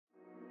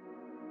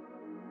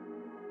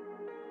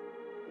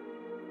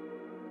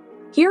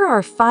Here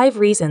are 5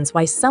 reasons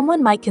why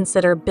someone might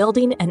consider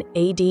building an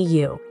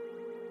ADU.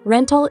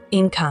 Rental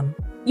income.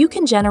 You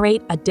can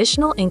generate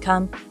additional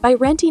income by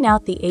renting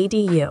out the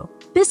ADU.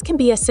 This can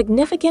be a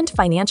significant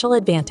financial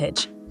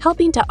advantage,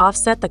 helping to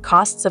offset the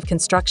costs of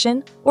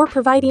construction or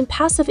providing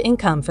passive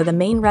income for the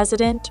main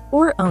resident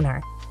or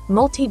owner.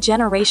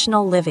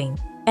 Multi-generational living.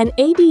 An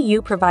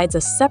ADU provides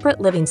a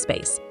separate living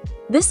space.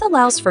 This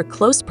allows for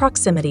close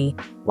proximity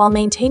while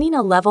maintaining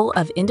a level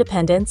of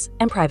independence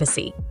and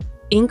privacy.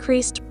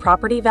 Increased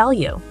property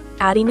value.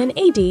 Adding an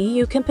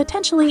ADU can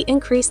potentially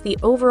increase the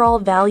overall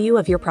value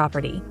of your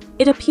property.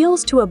 It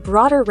appeals to a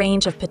broader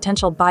range of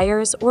potential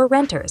buyers or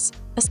renters,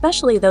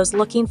 especially those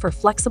looking for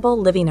flexible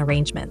living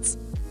arrangements.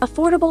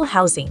 Affordable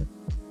housing.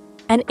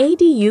 An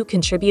ADU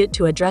contributes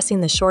to addressing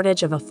the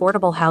shortage of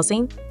affordable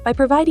housing by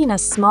providing a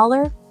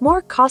smaller,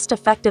 more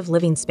cost-effective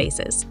living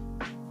spaces.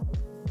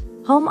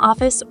 Home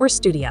office or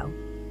studio.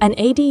 An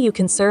ADU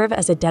can serve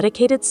as a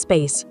dedicated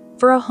space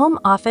for a home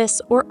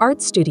office or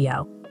art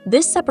studio.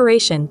 This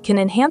separation can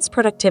enhance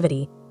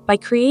productivity by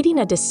creating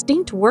a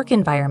distinct work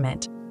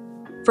environment.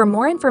 For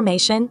more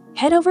information,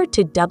 head over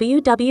to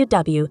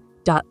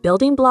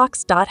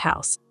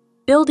www.buildingblocks.house.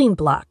 Building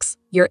Blocks,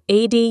 your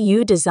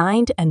ADU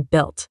designed and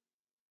built.